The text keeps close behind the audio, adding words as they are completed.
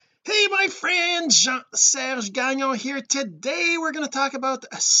my friends, Jean-Serge Gagnon here. Today we're going to talk about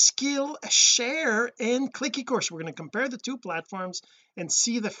Skillshare and Clicky Course. We're going to compare the two platforms and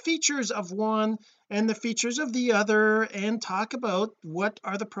see the features of one and the features of the other, and talk about what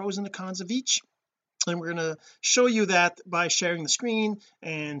are the pros and the cons of each. And we're going to show you that by sharing the screen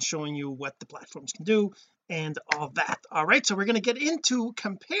and showing you what the platforms can do and all that. All right, so we're going to get into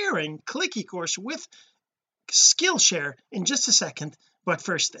comparing Clicky Course with Skillshare in just a second, but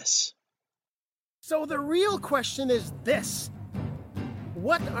first this. So the real question is this: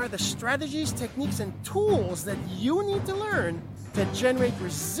 what are the strategies, techniques, and tools that you need to learn to generate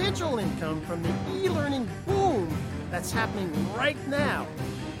residual income from the e-learning boom that's happening right now?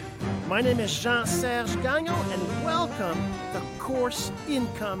 My name is Jean-Serge Gagnon, and welcome to Course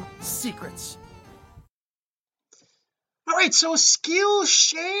Income Secrets. All right, so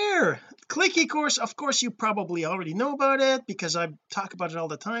Skillshare, Clicky Course, of course you probably already know about it because I talk about it all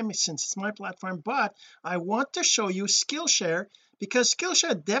the time since it's my platform, but I want to show you Skillshare because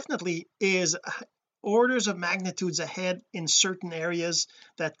Skillshare definitely is orders of magnitudes ahead in certain areas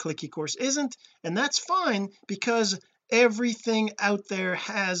that Clicky Course isn't, and that's fine because everything out there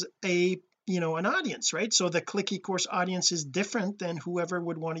has an audience, right? So the Clicky Course audience is different than whoever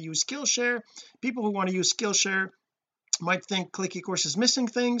would want to use Skillshare. People who want to use Skillshare might think Clicky Course is missing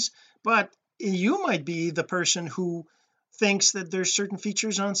things, but you might be the person who thinks that there's certain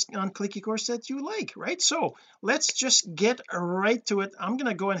features on Clicky Course that you like, right? So let's just get right to it. I'm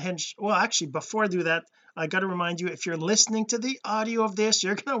going to go ahead actually before I do that, I got to remind you, if you're listening to the audio of this,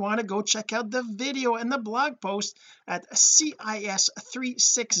 you're going to want to go check out the video and the blog post at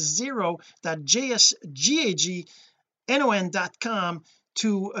cis360.jsgagnon.com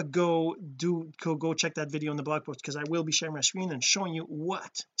to go check that video in the blog post, because I will be sharing my screen and showing you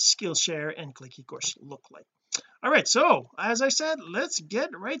what Skillshare and Clicky Course look like. All right, so as I said, let's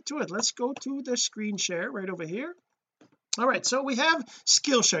get right to it. Let's go to the screen share right over here. All right, so we have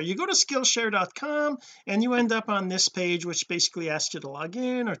Skillshare. You go to skillshare.com and you end up on this page, which basically asks you to log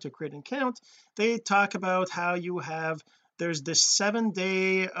in or to create an account. They talk about how there's this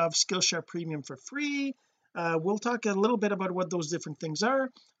 7-day of Skillshare Premium for free. We'll talk a little bit about what those different things are.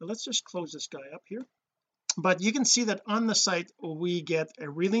 Let's just close this guy up here. But you can see that on the site we get a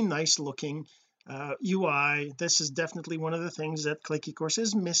really nice looking UI. This is definitely one of the things that Clicky Course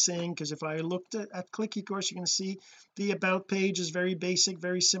is missing, because if I looked at Clicky Course, you can see the about page is very basic,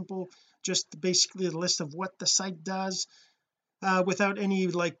 very simple, just basically a list of what the site does, without any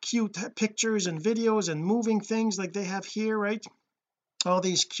like cute pictures and videos and moving things like they have here, right? All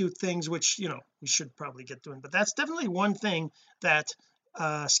these cute things, which we should probably get doing, but that's definitely one thing that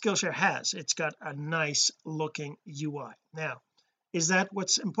Skillshare has. It's got a nice looking UI. Now, is that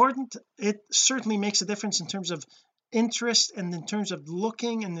what's important? It certainly makes a difference in terms of interest and in terms of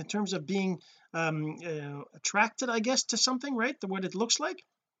looking and in terms of being attracted, I guess, to something, right? What it looks like.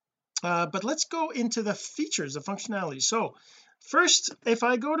 But let's go into the features, the functionality. So first, if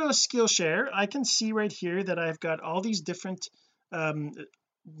I go to a Skillshare, I can see right here that I've got all these different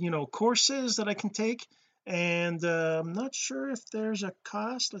courses that I can take, and I'm not sure if there's a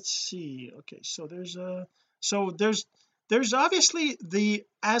cost. Let's see. Okay, so there's obviously the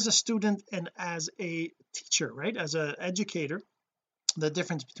as a student and as a teacher, right? As an educator, the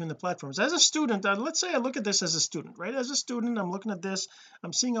difference between the platforms. As a student, let's say I look at this as a student, right? As a student, I'm looking at this,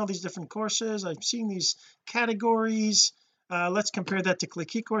 I'm seeing all these different courses, I'm seeing these categories. Let's compare that to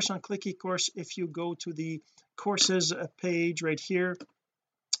Clicky Course. On Clicky Course, if you go to the courses page right here,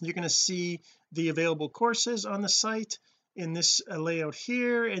 you're going to see the available courses on the site in this layout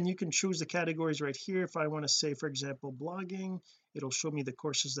here, and you can choose the categories right here. If I want to say, for example, blogging, it'll show me the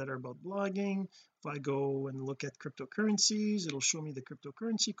courses that are about blogging. If I go and look at cryptocurrencies, it'll show me the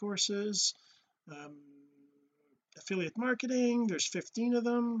cryptocurrency courses. Affiliate marketing, there's 15 of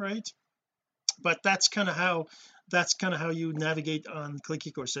them, right? But that's kind of how you navigate on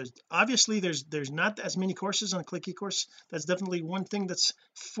Clicky Course. Obviously there's not as many courses on Clicky Course. That's definitely one thing that's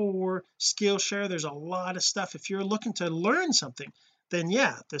for Skillshare. There's a lot of stuff. If you're looking to learn something, then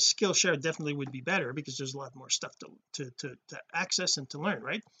yeah, the Skillshare definitely would be better, because there's a lot more stuff to access and to learn,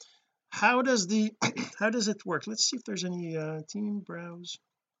 right? How does it work? Let's see if there's any team browse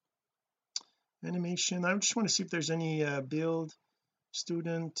animation. I just want to see if there's any build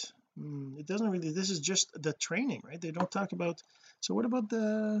student. It doesn't really, this is just the training, right? They don't talk about. So what about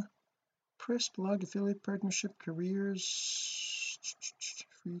the press, blog, affiliate partnership, careers,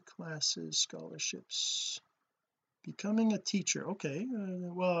 free classes, scholarships, becoming a teacher? Okay,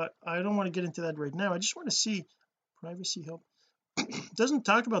 well, I don't want to get into that right now. I just want to see privacy help. It doesn't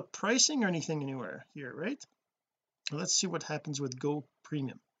talk about pricing or anything anywhere here, right? Let's see what happens with Go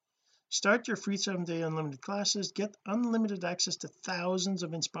Premium. Start your free 7-day unlimited classes, get unlimited access to thousands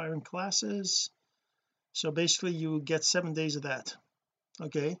of inspiring classes. So basically you get 7 days of that.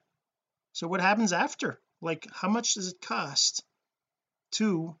 Okay, so what happens after? Like, how much does it cost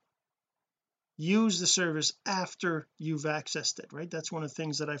to use the service after you've accessed it, right? That's one of the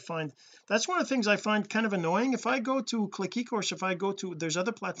things that I find, kind of annoying. If I go to Click eCourse, if I go to, there's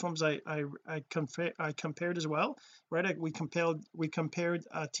other platforms I compared as well, right? We compared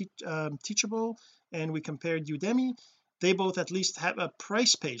Teachable, and we compared Udemy. They both at least have a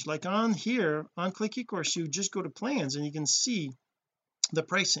price page. Like on here on Click eCourse, you just go to plans and you can see the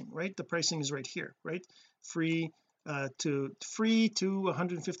pricing, right? The pricing is right here, right? Free to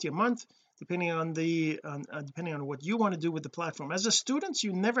 150 a month, depending on what you want to do with the platform. As a student,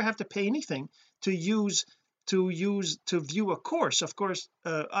 you never have to pay anything to view a course. Of course,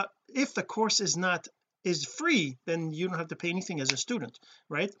 if the course is free, then you don't have to pay anything as a student,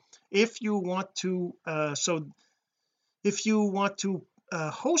 right? If you want to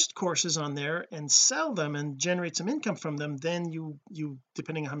host courses on there and sell them and generate some income from them, then you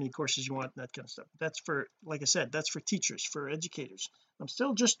depending on how many courses you want, that kind of stuff. That's for, like I said, that's for teachers, for educators. I'm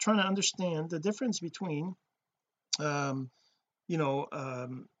still just trying to understand the difference between you know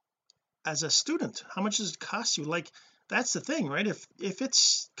as a student, how much does it cost you? Like, that's the thing, right? If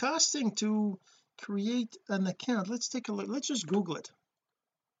it's costing to create an account, let's take a look, let's just Google it.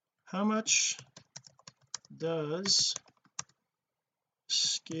 How much does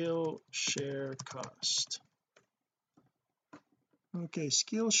Skillshare cost? Okay,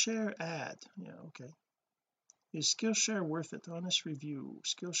 Skillshare ad, yeah, okay. Is Skillshare worth it? Honest review,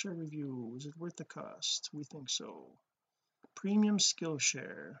 Skillshare review, is it worth the cost? We think so. Premium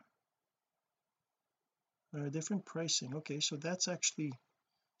Skillshare, different pricing. Okay, so that's actually,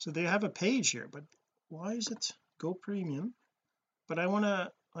 so they have a page here, but why is it go premium? But I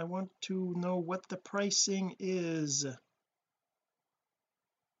want to know what the pricing is.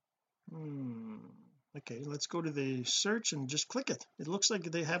 Okay, let's go to the search and just click it. It looks like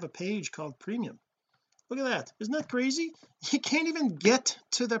they have a page called premium. Look at that, isn't that crazy? You can't even get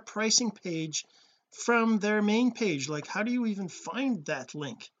to the pricing page from their main page. Like, how do you even find that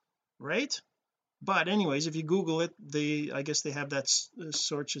link, right? But anyways, if you Google it, I guess they have that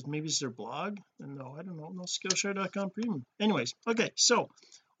search as, maybe it's their blog. No, I don't know, no, Skillshare.com premium. Anyways, okay, so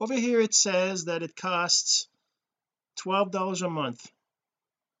over here it says that it costs $12 a month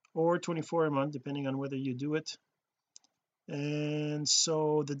or $24 a month, depending on whether you do it. And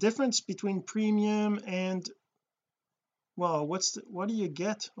so the difference between premium and, well, what do you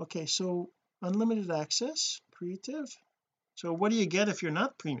get? Okay, so unlimited access, creative. So what do you get if you're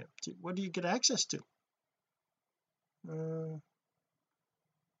not premium? What do you get access to?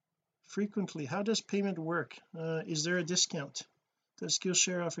 Frequently, how does payment work? Is there a discount? Does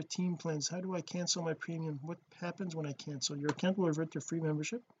Skillshare offer team plans? How do I cancel my premium? What happens when I cancel? Your account will revert to free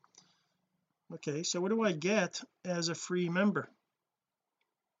membership. Okay, so what do I get as a free member?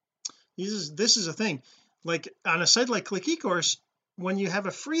 This is a thing, like on a site like Click eCourse, when you have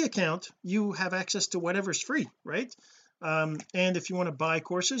a free account, you have access to whatever's free, right? And if you want to buy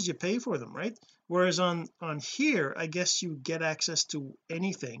courses, you pay for them, right? Whereas on here, I guess you get access to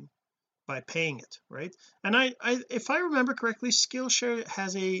anything by paying it, right? And I if I remember correctly, Skillshare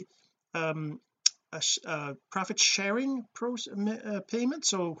has a profit sharing payment.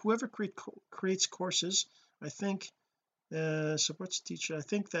 So whoever creates courses, I think supports teacher, I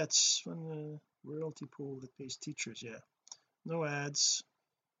think that's from the royalty pool that pays teachers. Yeah, no ads,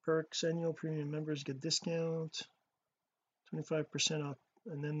 perks, annual premium members get discount 25% off,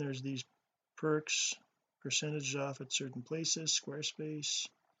 and then there's these perks, percentage off at certain places, Squarespace.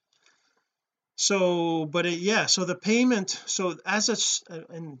 So but yeah, so the payment, so as it's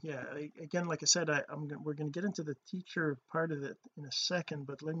and yeah, again, like I said, we're going to get into the teacher part of it in a second,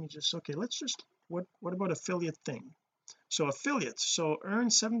 but let me just, okay, let's just, what about affiliate thing? So affiliates, so earn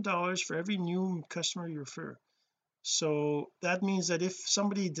 $7 for every new customer you refer. So that means that if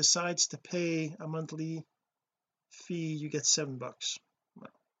somebody decides to pay a monthly fee, you get $7.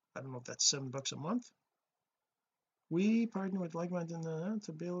 Well, I don't know if that's $7 a month. We partner with like-minded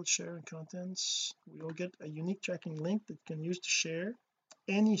to build, share, and contents. We'll get a unique tracking link that you can use to share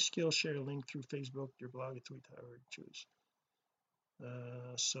any Skillshare link through Facebook, your blog, a tweet, however you choose.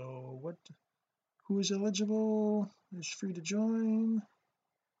 So who is eligible is free to join.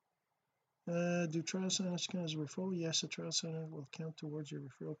 Do trial sign-ups count as a referral? Yes, a trial sign-up will count towards your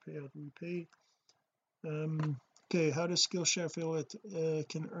referral payout. We pay okay, how does Skillshare affiliate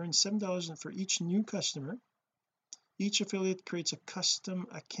can earn $7 for each new customer. Each affiliate creates a custom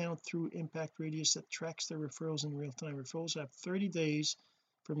account through Impact Radius that tracks their referrals in real time. Referrals have 30 days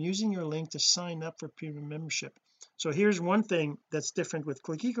from using your link to sign up for premium membership. So here's one thing that's different with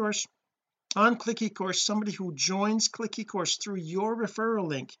Click eCourse. On Click eCourse, somebody who joins Click eCourse through your referral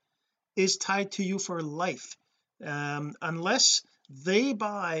link is tied to you for life, unless they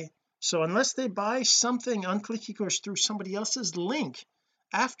buy something on Click eCourse through somebody else's link.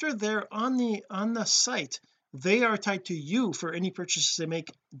 After they're on the site, they are tied to you for any purchases they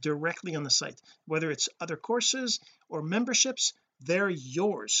make directly on the site, whether it's other courses or memberships. They're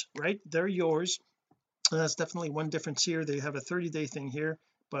yours, right? They're yours. And that's definitely one difference here. They have a 30-day thing here,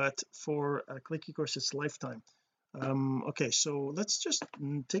 but for Click eCourse it's lifetime. Okay, so let's just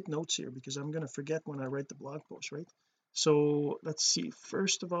take notes here, because I'm going to forget when I write the blog post, right? So let's see,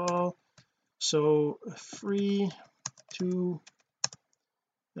 first of all, so free to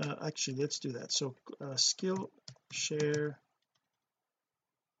actually let's do that. So Skillshare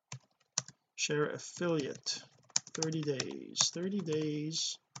affiliate 30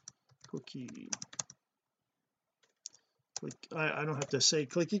 days cookie. I don't have to say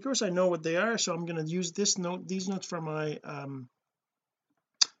Click eCourse, I know what they are, so I'm going to use these notes for my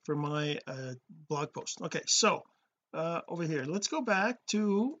blog post. Okay, so over here let's go back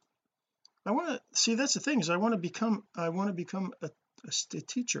to, I want to see, that's the thing, is I want to become a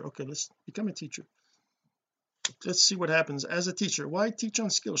teacher. Okay, let's become a teacher. Let's see what happens as a teacher. Why teach on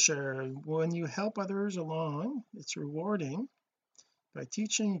Skillshare? When you help others along, it's rewarding. By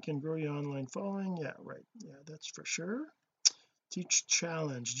teaching, you can grow your online following. Yeah, right, yeah, that's for sure. Teach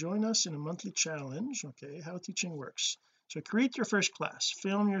challenge, join us in a monthly challenge. Okay, how teaching works. So create your first class,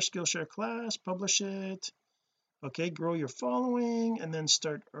 film your Skillshare class, publish it. Okay, grow your following, and then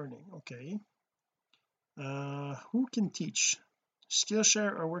start earning. Okay, who can teach?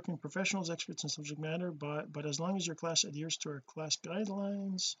 Skillshare are working professionals, experts in subject matter, but as long as your class adheres to our class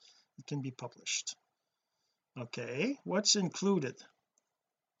guidelines, it can be published. Okay, what's included?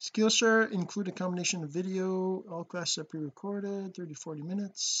 Skillshare include a combination of video, all classes are pre-recorded, 30-40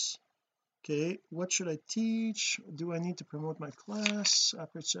 minutes. Okay, what should I teach? Do I need to promote my class?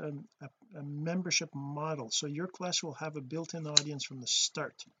 It's a membership model, so your class will have a built-in audience from the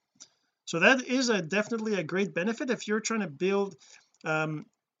start. So that is definitely a great benefit. If you're trying to build,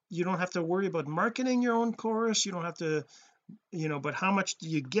 you don't have to worry about marketing your own course, you don't have to, but how much do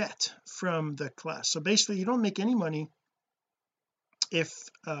you get from the class? So basically you don't make any money if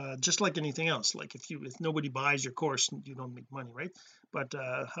just like anything else, like if nobody buys your course, you don't make money, right? But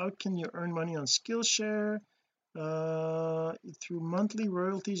how can you earn money on Skillshare? Through monthly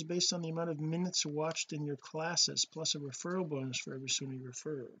royalties based on the amount of minutes watched in your classes, plus a referral bonus for every student you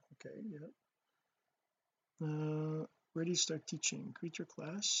refer. Okay, yeah. Ready to start teaching, create your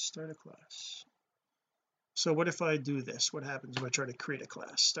class, start a class. So what if I do this? What happens if I try to create a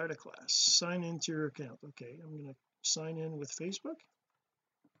class, start a class, sign into your account? Okay, I'm going to sign in with Facebook.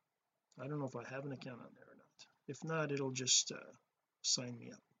 I don't know if I have an account on there or not. If not, it'll just sign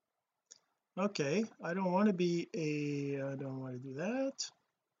me up. Okay, I don't want to do that.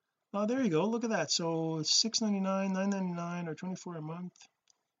 Oh, there you go, look at that. So it's $6.99, $9.99, or $24 a month.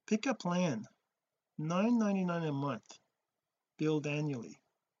 Pick a plan. $9.99 a month, billed annually.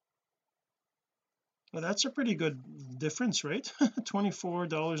 Well, that's a pretty good difference, right?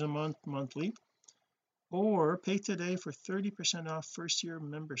 $24 a month monthly, or pay today for 30% off first year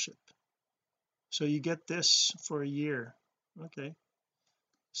membership. So you get this for a year. Okay,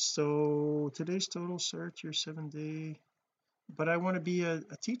 so today's total search your 7-day, but I want to be a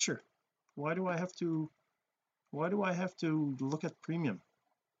teacher. Why do I have to look at premium?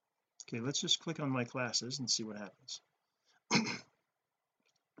 Okay, let's just click on my classes and see what happens.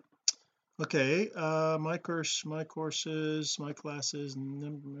 Okay, my courses, my classes,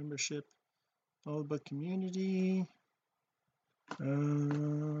 membership, all about community.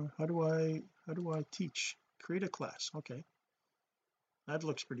 How do I teach? Create a class. Okay, that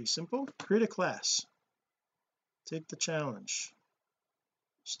looks pretty simple. Create a class, take the challenge,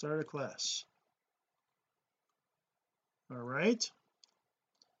 start a class.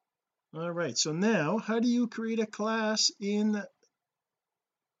 All right, so now how do you create a class in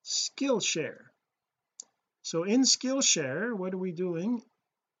Skillshare? So in Skillshare, what are we doing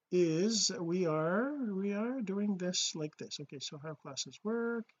is we are doing this like this. Okay, so how classes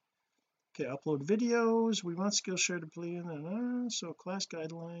work. Okay, upload videos. We want Skillshare to play in so class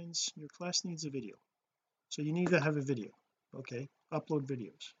guidelines, your class needs a video, so you need to have a video. Okay, upload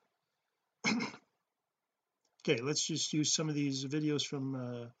videos. Okay, let's just use some of these videos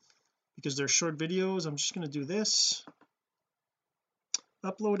from because they're short videos. I'm just going to do this.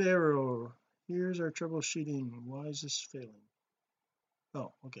 Upload error, here's our troubleshooting. Why is this failing?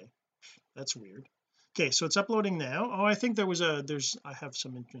 Oh, okay, that's weird. Okay, so it's uploading now. Oh, I think I have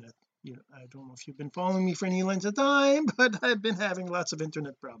some internet, I don't know if you've been following me for any length of time but I've been having lots of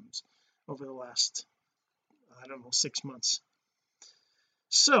internet problems over the last, I don't know, 6 months.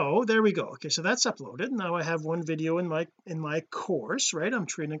 So there we go. Okay, so that's uploaded. Now I have one video in my course, right? I'm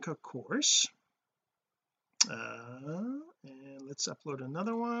training a course, and let's upload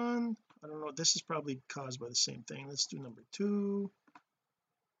another one. I don't know, this is probably caused by the same thing. Let's do number 2,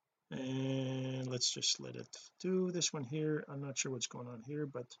 and let's just let it do this one here. I'm not sure what's going on here,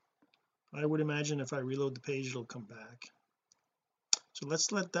 but I would imagine if I reload the page it'll come back. So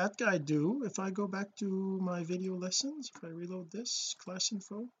let's let that guy do. If I go back to my video lessons, if I reload this class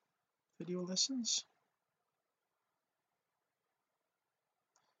info video lessons,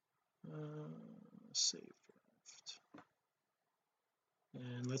 save draft,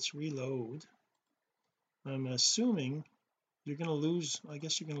 and let's reload. I'm assuming you're going to lose, I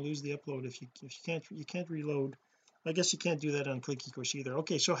guess you're going to lose the upload if you can't reload. I guess you can't do that on Click eCourse either.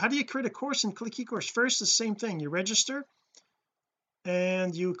 Okay, so how do you create a course in Click eCourse? First, the same thing, you register,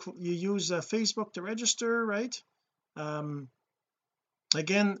 and you use Facebook to register, right?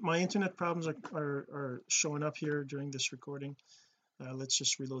 Again, my internet problems are showing up here during this recording. Let's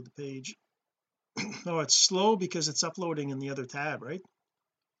just reload the page. Oh, it's slow because it's uploading in the other tab, right?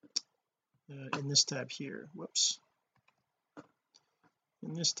 In this tab here, whoops,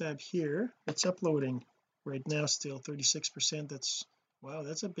 in this tab here it's uploading right now, still 36%. That's, wow,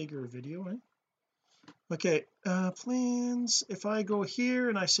 that's a bigger video, right? Okay, plans. If I go here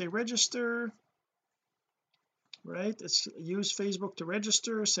and I say register, right, it's use Facebook to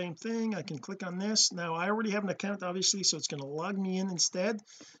register, same thing. I can click on this. Now I already have an account obviously, so it's going to log me in instead.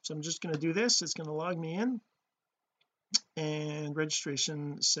 So I'm just going to do this. It's going to log me in, and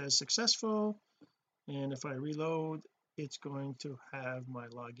registration says successful, and if I reload it's going to have my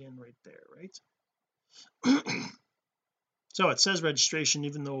login right there, right? So it says registration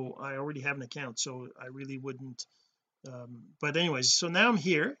even though I already have an account, so I really wouldn't, but anyways, so now I'm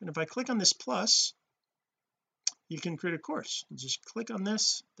here, and if I click on this plus, you can create a course. You just click on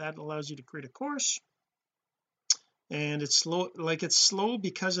this, that allows you to create a course. And it's slow, like it's slow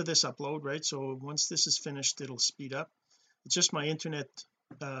because of this upload, right? So once this is finished it'll speed up. It's just my internet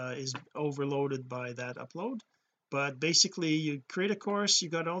is overloaded by that upload. But basically you create a course, you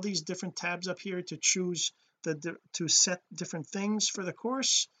got all these different tabs up here to choose to set different things for the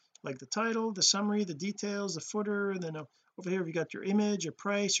course, like the title, the summary, the details, the footer, and then over here you got your image, your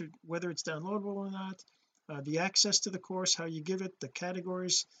price, or whether it's downloadable or not, the access to the course, how you give it, the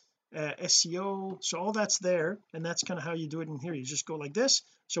categories, SEO, so all that's there. And that's kind of how you do it in here. You just go like this.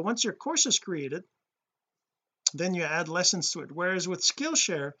 So once your course is created, then you add lessons to it. Whereas with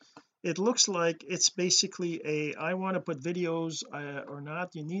Skillshare, it looks like it's basically I want to put videos or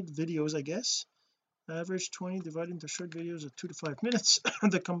not. You need videos, I guess. Average 20 divided into short videos of 2 to 5 minutes.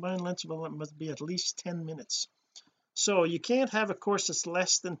 The combined length of it must be at least 10 minutes. So you can't have a course that's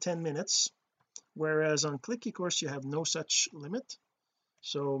less than 10 minutes, whereas on Click eCourse you have no such limit.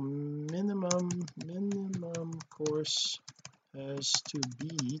 So minimum course has to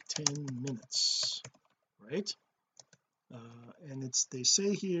be 10 minutes, right? And they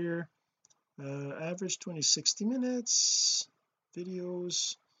say here average 20-60 minutes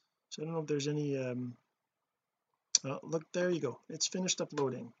videos. So I don't know if there's any look, there you go, it's finished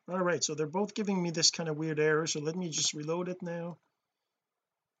uploading. All right, so they're both giving me this kind of weird error, so let me just reload it now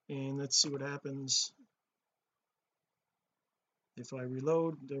and let's see what happens. If I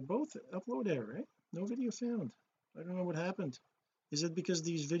reload, they're both upload error, right? No video found. I don't know what happened. Is it because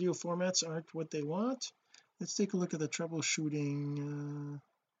these video formats aren't what they want? Let's take a look at the troubleshooting.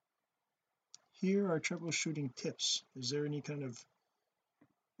 Here are troubleshooting tips. Is there any kind of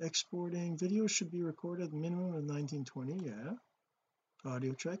exporting? Video should be recorded minimum of 1920, yeah.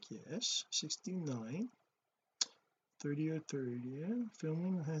 Audio track, yes. 69, 30 or 30, yeah.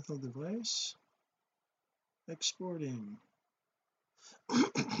 Filming a handheld device. Exporting.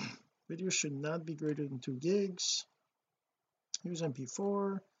 Video should not be greater than 2 gigs. Use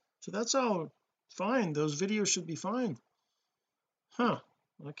MP4. So that's all fine. Those videos should be fine.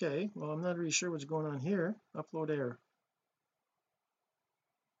 Okay, well I'm not really sure what's going on here. Upload error.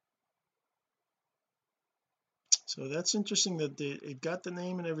 So that's interesting that it got the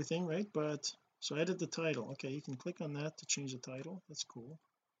name and everything, right? But so edit the title. Okay, you can click on that to change the title. That's cool.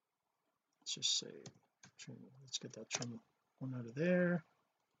 Let's just say trim. Let's get that trim one out of there.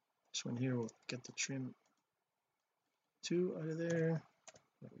 This one here, we'll get the trim 2 out of there.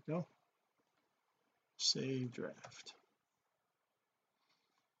 There we go. Save draft.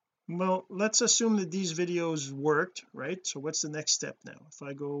 well, let's assume that these videos worked, right? So what's the next step now? If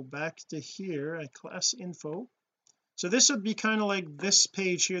I go back to here, I class info, so this would be kind of like this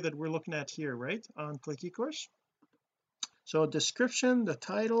page here that we're looking at here, right, on Click eCourse. So description, the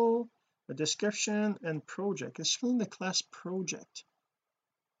title, the description, and project. It's showing the class project.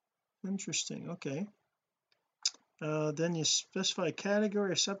 Interesting. Okay. Then you specify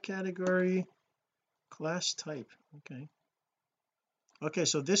category or subcategory, class type. Okay,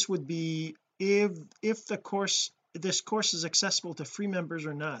 so this would be if the course, this course is accessible to free members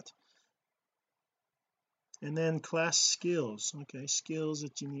or not. And then class skills. Okay, skills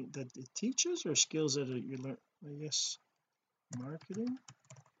that you need, that it teaches, or skills that you learn, I guess. Marketing,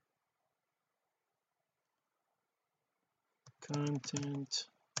 content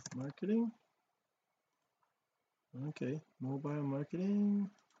marketing. Okay, mobile marketing,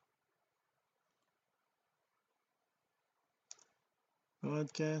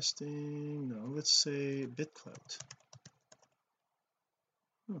 podcasting, no, let's say BitClout.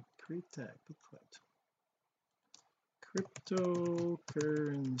 Create tag BitClout,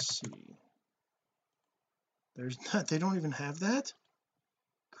 cryptocurrency. There's not, they don't even have that.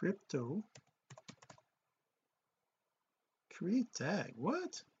 Crypto, create tag,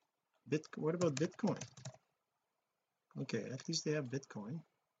 what about Bitcoin? Okay, at least they have Bitcoin.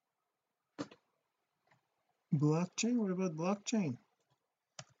 Blockchain, what about blockchain?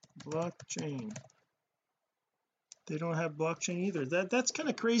 They don't have blockchain either. That's kind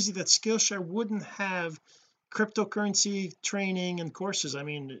of crazy that Skillshare wouldn't have cryptocurrency training and courses. I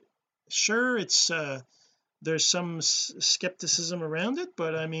mean, sure, it's there's some skepticism around it,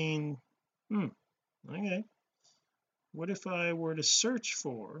 but I mean, okay, what if I were to search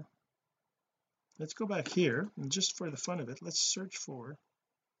for, let's go back here, and just for the fun of it, let's search for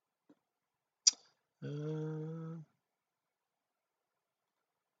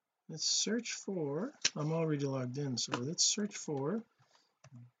I'm already logged in, so let's search for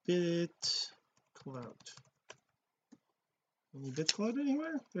BitClout. Any BitClout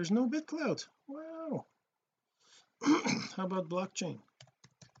anywhere? There's no BitClout. Wow. How about blockchain?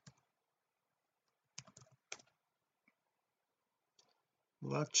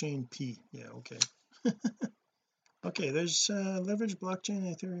 Blockchain P, yeah, okay. Okay, there's leverage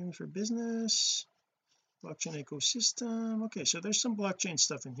blockchain Ethereum for business, blockchain ecosystem. Okay, so there's some blockchain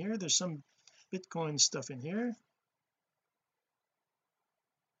stuff in here, there's some Bitcoin stuff in here.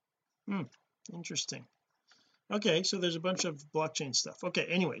 Interesting. Okay, so there's a bunch of blockchain stuff. Okay,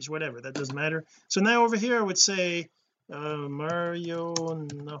 anyways, whatever, that doesn't matter. So now over here I would say Mario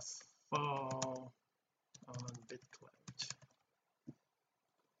Nafal on BitClout.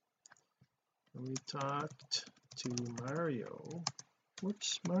 We talked to Mario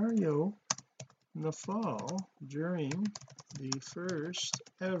Nafal during the first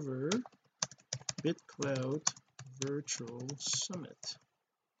ever BitClout virtual summit.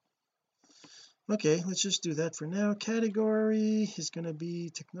 Okay, let's just do that for now. Category is going to be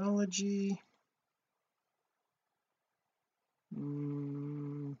technology.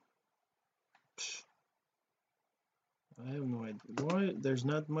 I have no idea why there's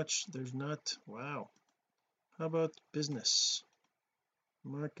not much. Wow. How about business,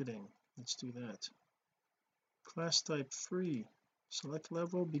 marketing? Let's do that. Class type free, select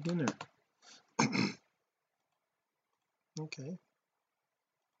level beginner. Okay,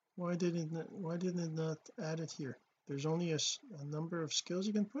 why didn't it not add it here? There's only a number of skills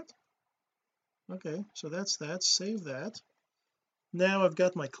you can put. Okay, so that's that. Save that. Now I've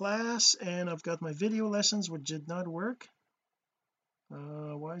got my class and I've got my video lessons, which did not work.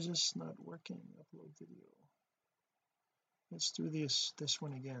 Why is this not working? Upload video. Let's do this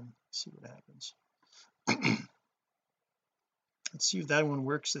one again, see what happens. Let's see if that one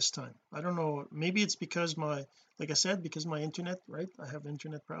works this time. I don't know, maybe it's because like I said, because my internet, right, I have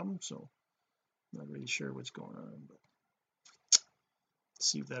internet problems, so I'm not really sure what's going on, but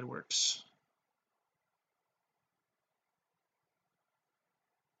let's see if that works.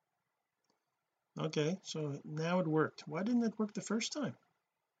 Okay, so now it worked. Why didn't it work the first time?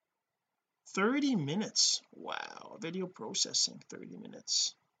 30 minutes, wow. Video processing, 30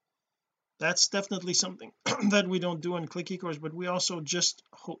 minutes. That's definitely something that we don't do on Click eCourse, but we also just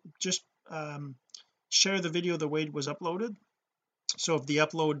share the video the way it was uploaded. So if the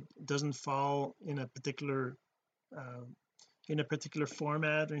upload doesn't fall in a particular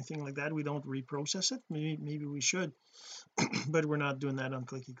format or anything like that, we don't reprocess it. Maybe we should but we're not doing that on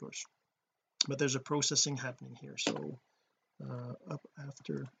Click eCourse. But there's a processing happening here. So up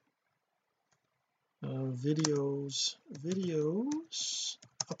after videos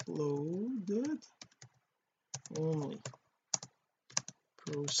uploaded only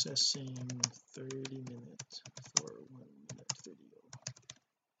processing 30-minute for 1-minute video.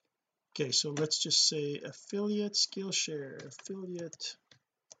 Okay, so let's just say affiliate Skillshare,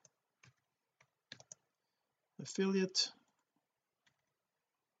 affiliate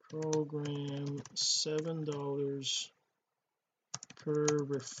program, $7 per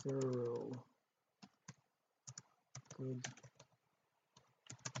referral, good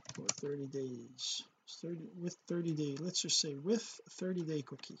for 30 days, 30 day, let's just say with 30-day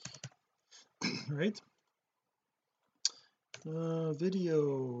cookie. Right,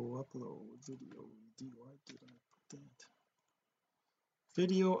 video upload, video, why did I put that?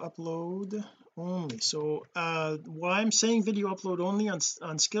 Video upload only. So why I'm saying video upload only on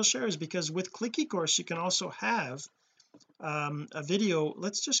Skillshare is because with Click eCourse you can also have a video.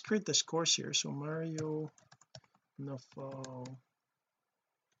 Let's just create this course here. So Mario Nawfal,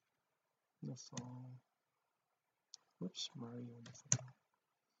 whoops, Mario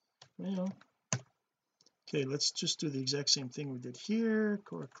Nawfal. Okay, let's just do the exact same thing we did here.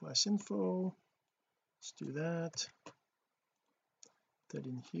 Core class info, let's do that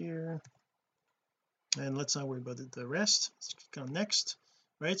in here, and let's not worry about the rest. Let's click on next.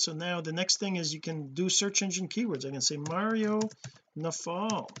 Right, so now the next thing is you can do search engine keywords. I can say Mario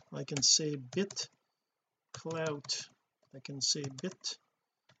Nawfal, I can say bit clout, I can say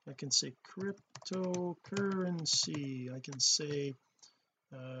cryptocurrency, I can say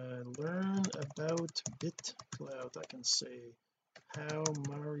learn about BitClout, I can say how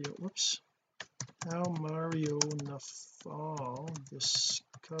Mario Nawfal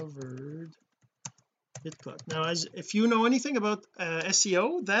discovered BitClout. Now, as if you know anything about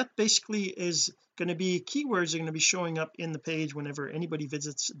SEO, that basically is going to be keywords are going to be showing up in the page whenever anybody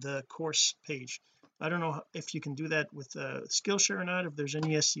visits the course page. I don't know if you can do that with Skillshare or not, if there's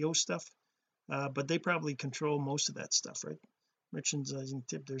any SEO stuff, but they probably control most of that stuff, right? Merchandising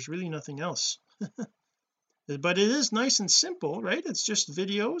tip, there's really nothing else. But it is nice and simple, right? It's just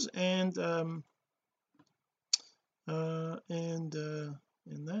videos and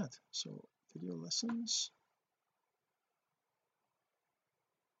that. So video lessons,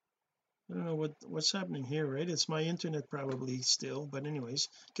 I don't know what's happening here, right? It's my internet probably still, but anyways.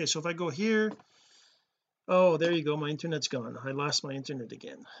 Okay, so if I go here, oh, there you go, my internet's gone. I lost my internet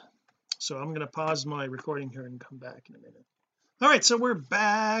again, so I'm going to pause my recording here and come back in a minute. All right, so we're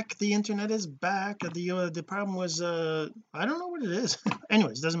back, the internet is back. The problem was I don't know what it is.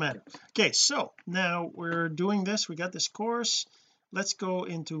 Anyways, doesn't matter. Okay, so now we're doing this, we got this course. Let's go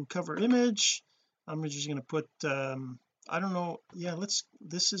into cover image. I'm just going to put I don't know, yeah,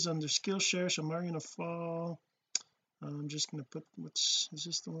 this is under Skillshare, so Mario Nawfal. I'm just going to put, is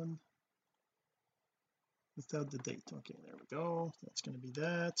this the one without the date? Okay, there we go, that's going to be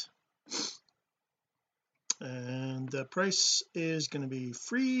that. And the price is going to be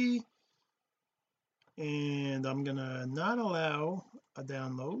free, and I'm going to not allow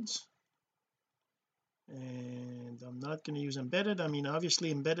downloads, and I'm not going to use embedded. I mean, obviously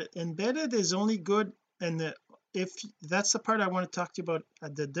embedded is only good, and if that's the part I want to talk to you about.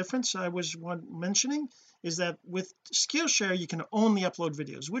 The difference I was mentioning is that with Skillshare you can only upload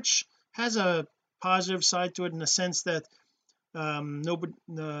videos, which has a positive side to it in the sense that nobody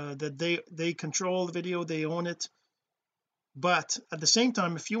that they control the video, they own it. But at the same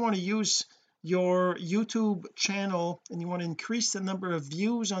time, if you want to use your YouTube channel and you want to increase the number of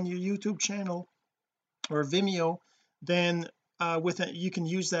views on your YouTube channel or Vimeo, then you can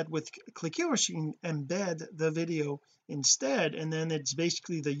use that with Click eCourse. You can embed the video instead, and then it's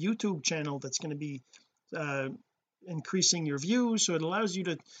basically the YouTube channel that's going to be increasing your views, so it allows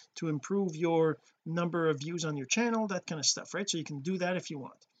you to improve your number of views on your channel, that kind of stuff, right? So you can do that if you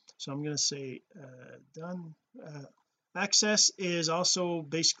want. So I'm going to say done. Access is also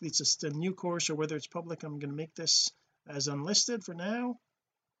basically, it's just a new course, or whether it's public, I'm going to make this as unlisted for now,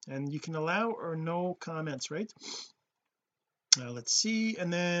 and you can allow or no comments, right? Let's see,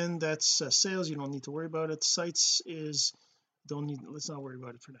 and then that's sales, you don't need to worry about it. Sites is let's not worry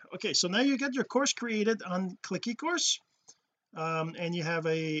about it for now. Okay, so now you got your course created on Click eCourse, and you have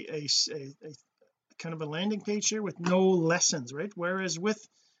a kind of a landing page here with no lessons, right? Whereas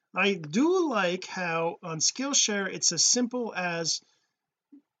I do like how on Skillshare it's as simple as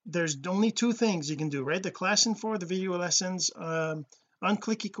there's only two things you can do, right? The class info, the video lessons. On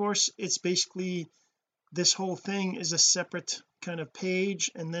Click eCourse it's basically this whole thing is a separate kind of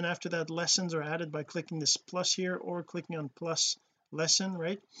page, and then after that lessons are added by clicking this plus here or clicking on plus lesson,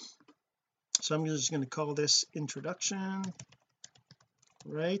 right? So I'm just going to call this introduction,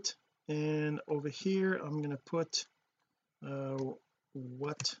 right? And over here I'm going to put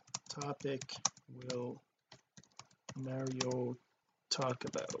what topic will Mario talk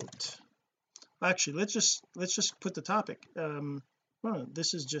about, actually let's just put the topic. Well,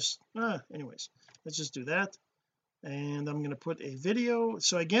 this is just anyways, let's just do that. And I'm going to put a video.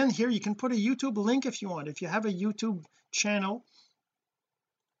 So again, here you can put a YouTube link if you want. If you have a YouTube channel,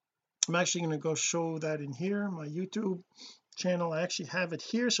 I'm actually going to go show that in here, my YouTube channel. I actually have it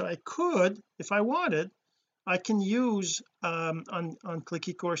here, so I could, if I wanted, I can use on Click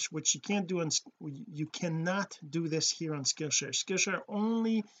eCourse, which you can't do on, you cannot do this here on Skillshare. Skillshare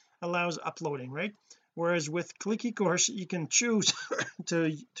only allows uploading, right? Whereas with Click eCourse you can choose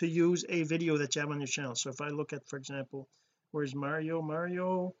to use a video that you have on your channel. So if I look at, for example, where's Mario,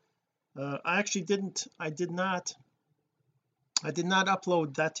 I did not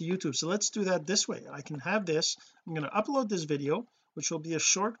upload that to YouTube. So let's do that this way. I can have this, I'm going to upload this video, which will be a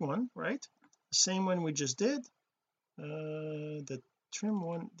short one, right? The same one we just did, the trim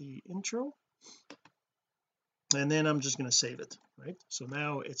one, the intro, and then I'm just going to save it, right? So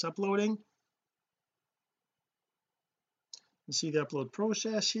now it's uploading. You see the upload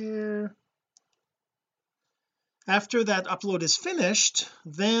process here. After that upload is finished,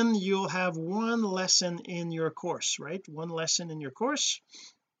 then you'll have one lesson in your course, right? One lesson in your course.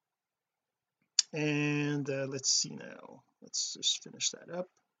 And let's see now, let's just finish that up.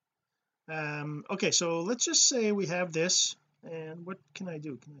 Okay, so let's just say we have this, and what can I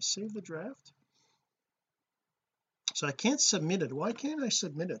do? Can I save the draft? So I can't submit it. Why can't I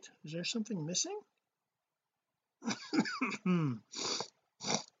submit it? Is there something missing?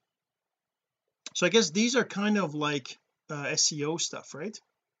 So I guess these are kind of like SEO stuff, right?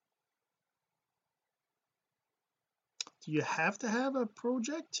 Do you have to have a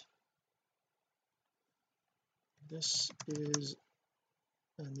project? This is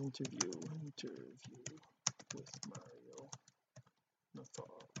an interview with Mario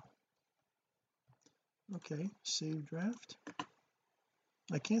Nathal. Okay, save draft.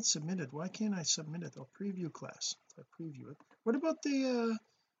 I can't submit it. Why can't I submit it? I'll preview class. If I preview it, what about the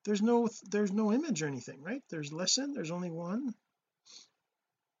there's no image or anything, right? There's lesson, there's only one,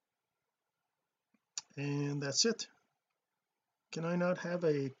 and that's it. Can I not have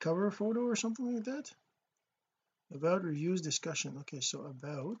a cover photo or something like that? About reviews discussion. Okay, so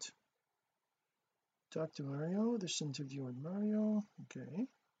about talk to Mario, this interview with Mario. Okay,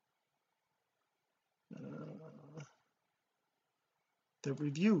 the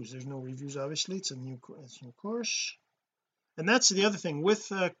reviews, there's no reviews, obviously. It's a new course. And that's the other thing with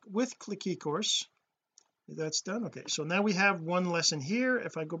Click eCourse. That's done. Okay, so now we have one lesson here.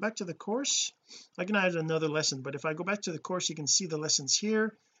 If I go back to the course, I can add another lesson, but if I go back to the course, you can see the lessons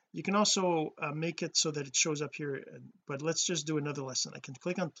here. You can also make it so that it shows up here, but let's just do another lesson. I can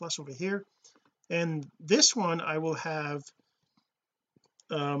click on plus over here, and this one I will have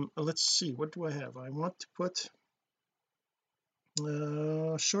let's see, what do I have? I want to put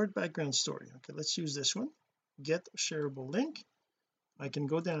short background story. Okay, let's use this one. Get shareable link. I can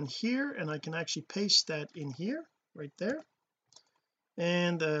go down here and I can actually paste that in here, right there.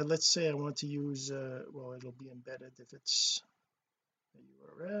 And let's say I want to use well, it'll be embedded if it's a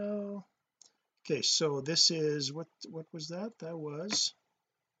URL. Okay, so this is what was that? That was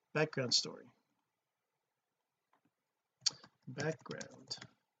background story. Background,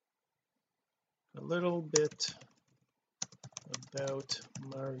 a little bit about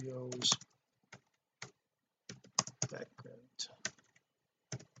Mario's background.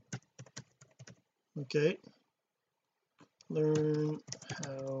 Okay, learn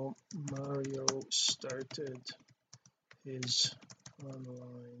how Mario started his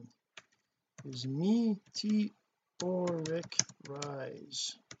online, his meteoric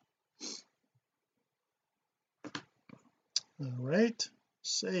rise. All right,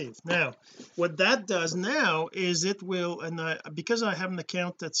 save. Now what that does now is it will, and because I have an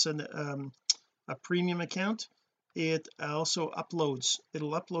account that's a premium account, it also uploads,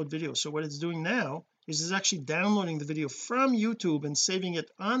 it'll upload video. So what it's doing now is it's actually downloading the video from YouTube and saving it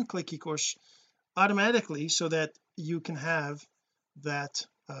on Click eCourse automatically, so that you can have that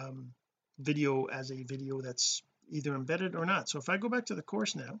video as a video that's either embedded or not. So if I go back to the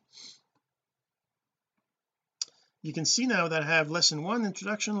course now, you can see now that I have lesson 1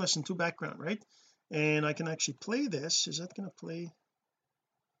 introduction, lesson 2 background, right? And I can actually play this. Is that going to play?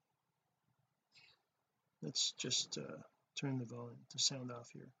 Let's just turn the volume, the sound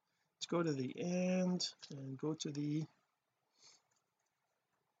off here. Let's go to the end and go to the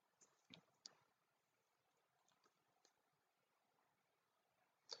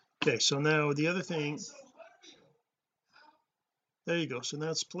okay, so now the other thing, there you go. So now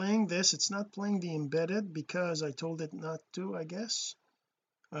it's playing this. It's not playing the embedded because I told it not to, I guess.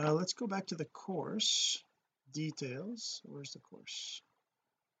 Let's go back to the course details. Where's the course?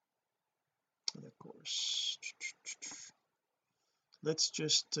 Let's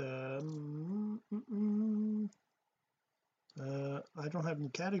just I don't have any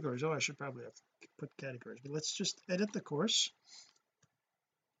categories. I should probably have put categories, but let's just edit the course.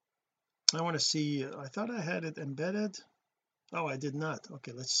 I want to see, I thought I had it embedded. I did not.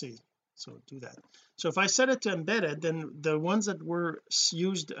 Okay, let's see. So do that. So if I set it to embedded, then the ones that were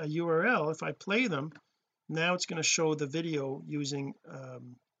used a URL, if I play them, now it's going to show the video using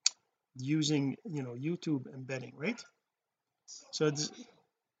YouTube embedding, right? So it's,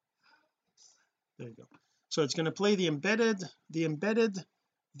 there you go. So it's going to play the embedded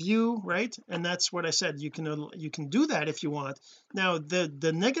view, right? And that's what I said, you can do that if you want. Now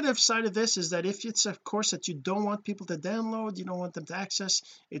the negative side of this is that if it's a course that you don't want people to download, you don't want them to access,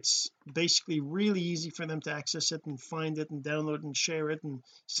 it's basically really easy for them to access it and find it and download it and share it and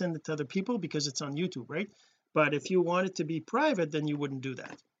send it to other people because it's on YouTube, right? But if you want it to be private, then you wouldn't do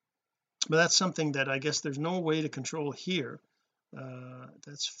that. But that's something that I guess there's no way to control here.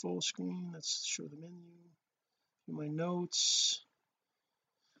 That's full screen. Let's show the menu, my notes.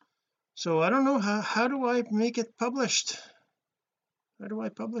 So I don't know how do I make it published? How do I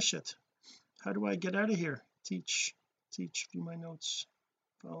publish it? How do I get out of here? Teach, view my notes,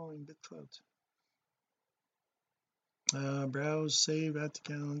 following BitClout, browse, save, add to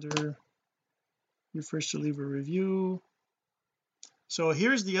calendar, refresh to leave a review. So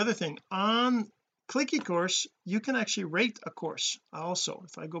here's the other thing, on Click eCourse you can actually rate a course also.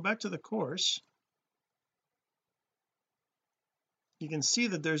 If I go back to the course, you can see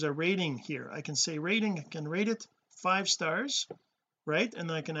that there's a rating here. I can say rating, I can rate it 5 stars, right?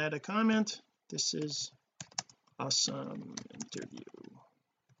 And I can add a comment. This is awesome interview,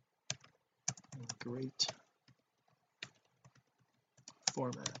 great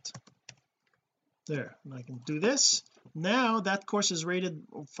format. There, and I can do this. Now that course is rated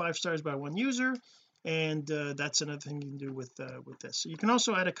 5 stars by one user, and that's another thing you can do with this. So you can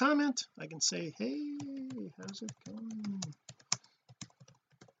also add a comment. I can say, hey, how's it going,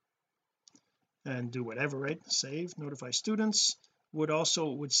 and do whatever, right? Save, notify students, would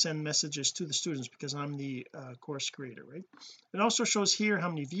send messages to the students because I'm the course creator, right? It also shows here how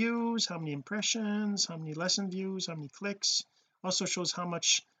many views, how many impressions, how many lesson views, how many clicks. Also shows how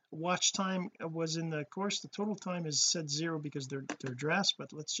much watch time was in the course. The total time is set 0 because they're drafts,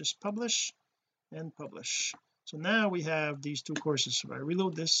 but let's just publish and publish. So now we have these 2 courses. So if I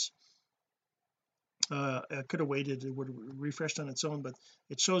reload this, I could have waited, it would have refreshed on its own, but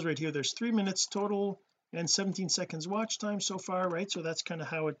it shows right here there's 3 minutes total and 17 seconds watch time so far, right? So that's kind of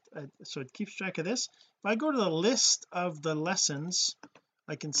how it so it keeps track of this. If I go to the list of the lessons,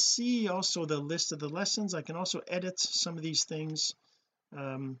 I can see also the list of the lessons. I can also edit some of these things.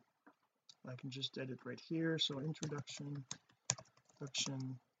 I can just edit right here. So introduction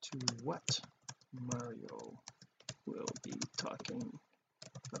to what Mario will be talking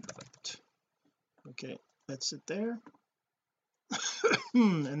about. Okay, that's it there.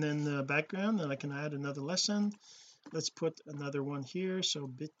 And then the background, then I can add another lesson. Let's put another one here. So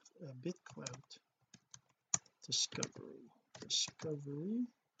BitClout discovery.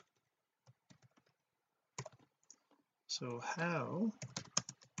 So how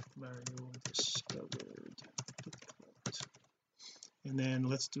Mario discovered BitClout. And then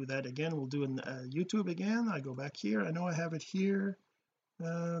let's do that again. We'll do in YouTube again. I go back here, I know I have it here,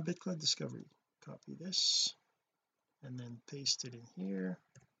 BitClout discovery. Copy this and then paste it in here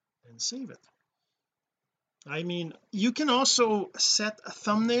and save it. I mean, you can also set a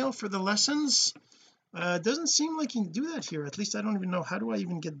thumbnail for the lessons. It doesn't seem like you can do that here. At least I don't even know, how do I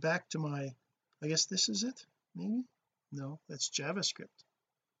even get back to my, I guess this is it, maybe. No, that's JavaScript.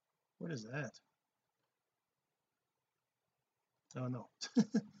 What is that? Oh no.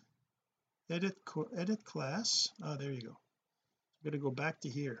 edit class. There you go. I'm going to go back to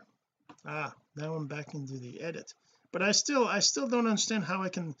here. Now I'm back into the edit, but I still don't understand how I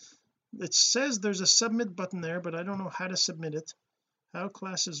can. It says there's a submit button there, but I don't know how to submit it. How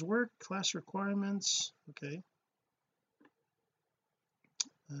classes work, class requirements. Okay,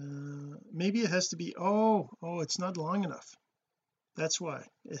 maybe it has to be, it's not long enough. That's why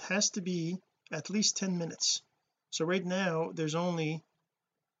it has to be at least 10 minutes. So right now there's only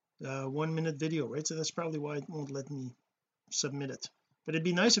 1 minute video, right? So that's probably why it won't let me submit it. But it'd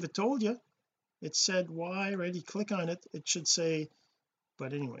be nice if it told you. It said why, right? You click on it, it should say,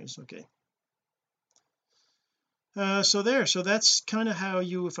 but anyways, okay. So that's kind of how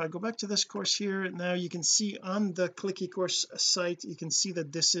you, if I go back to this course here, now you can see on the Click eCourse site, you can see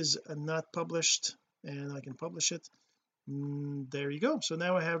that this is not published, and I can publish it. There you go. So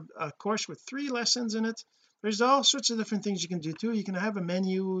now I have a course with 3 lessons in it. there's all sorts of different things you can do too. You can have a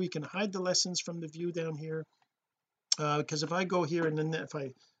menu, you can hide the lessons from the view down here, because if I go here and then if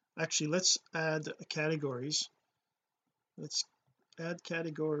I actually let's add categories, let's add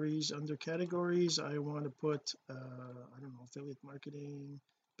categories. Under categories I want to put I don't know, affiliate marketing,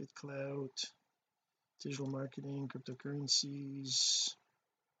 BitClout, digital marketing, cryptocurrencies,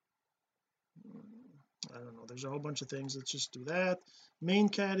 I don't know, there's a whole bunch of things. Let's just do that. Main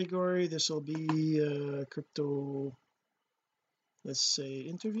category, this will be crypto, let's say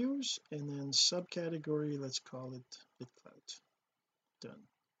interviews, and then subcategory, let's call it BitClout. Done.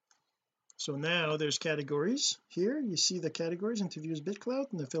 So now there's categories here. You see the categories: interviews,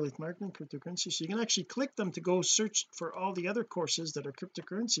 BitClout, and affiliate marketing, cryptocurrency. So you can actually click them to go search for all the other courses that are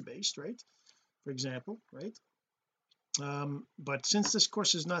cryptocurrency based, right, for example, right? But since this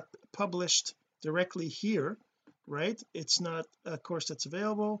course is not published directly here, right, it's not a course that's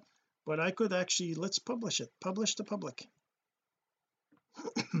available, but I could actually, let's publish it, publish to public.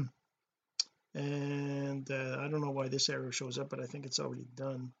 And I don't know why this error shows up, but I think it's already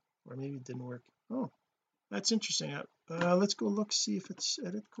done, or maybe it didn't work. Oh, that's interesting. Let's go look, see if it's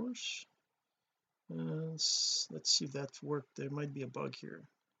edit course. Let's see if that worked. There might be a bug here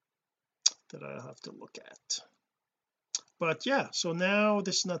that I'll have to look at. But yeah, so now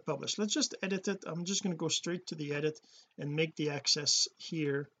this is not published. Let's just edit it. I'm just going to go straight to the edit and make the access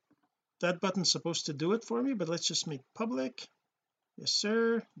here. That button's supposed to do it for me, but let's just make public. Yes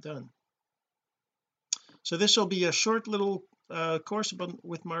sir, done. So this will be a short little course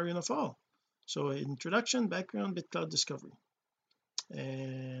with Mario Nawfal. So introduction, background, BitClout discovery,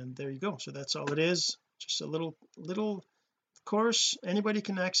 and there you go. So that's all it is, just a little course. Anybody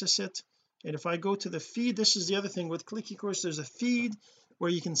can access it. And if I go to the feed, this is the other thing with Click eCourse, there's a feed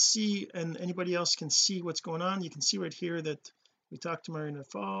where you can see, and anybody else can see what's going on. You can see right here that we talked to Mario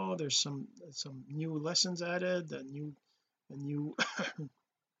Nawfal. There's some new lessons added, a new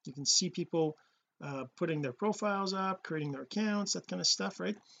you can see people putting their profiles up, creating their accounts, that kind of stuff,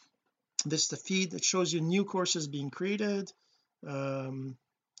 right? This is the feed that shows you new courses being created.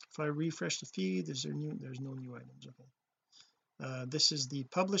 If I refresh the feed, there's no new items. Okay. This is the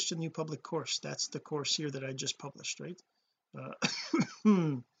published a new public course. That's the course here that I just published, right?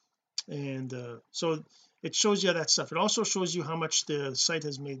 And so it shows you that stuff. It also shows you how much the site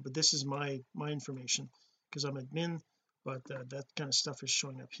has made, but this is my information because I'm admin, but that kind of stuff is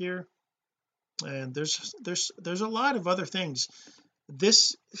showing up here. And there's a lot of other things.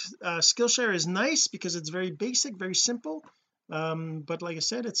 This Skillshare is nice because it's very basic, very simple, but like I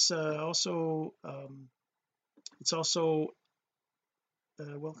said, it's also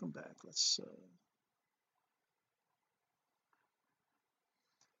welcome back.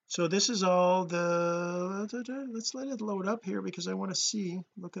 So this is all let's let it load up here because I want to see.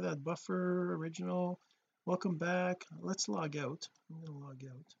 Look at that buffer, original, welcome back. Let's log out. I'm going to log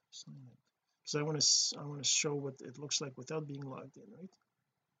out, sign out, because I want to show what it looks like without being logged in, right?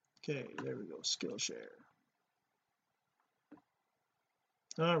 Okay, there we go. Skillshare.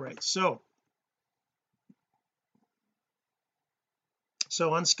 All right, so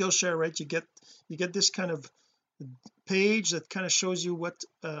on Skillshare, right, you get this kind of page that kind of shows you what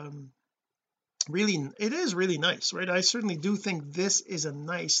really, it is really nice, right? I certainly do think this is a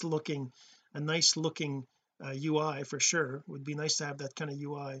nice looking UI for sure. Would be nice to have that kind of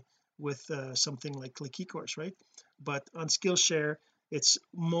UI with something like Click eCourse, right? But on Skillshare, it's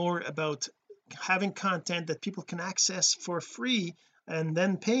more about having content that people can access for free and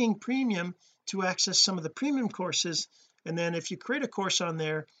then paying premium to access some of the premium courses. And then if you create a course on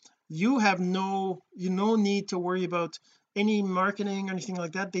there, you have no need to worry about any marketing or anything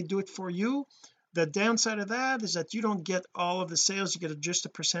like that. They do it for you. The downside of that is that you don't get all of the sales. You get just a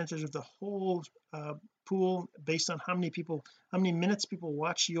percentage of the whole pool based on how many minutes people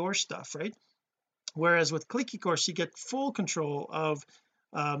watch your stuff, right? Whereas with Click eCourse, you get full control of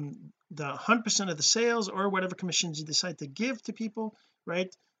the 100% of the sales or whatever commissions you decide to give to people,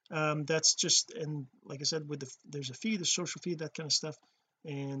 right? That's just, and like I said, there's a fee, the social feed, that kind of stuff.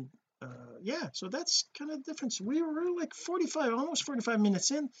 And yeah, so that's kind of the difference. We were like almost 45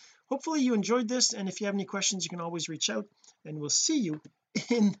 minutes in. Hopefully you enjoyed this, and if you have any questions, you can always reach out, and we'll see you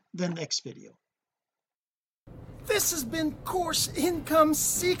in the next video. This has been Course Income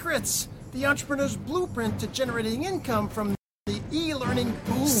Secrets, the entrepreneur's blueprint to generating income from the e-learning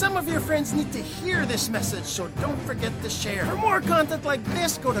boom. Some of your friends need to hear this message, so don't forget to share. For more content like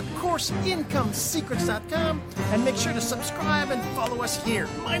this, go to CourseIncomeSecrets.com and make sure to subscribe and follow us here.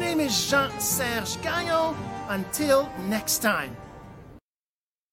 My name is Jean-Serge Gagnon. Until next time.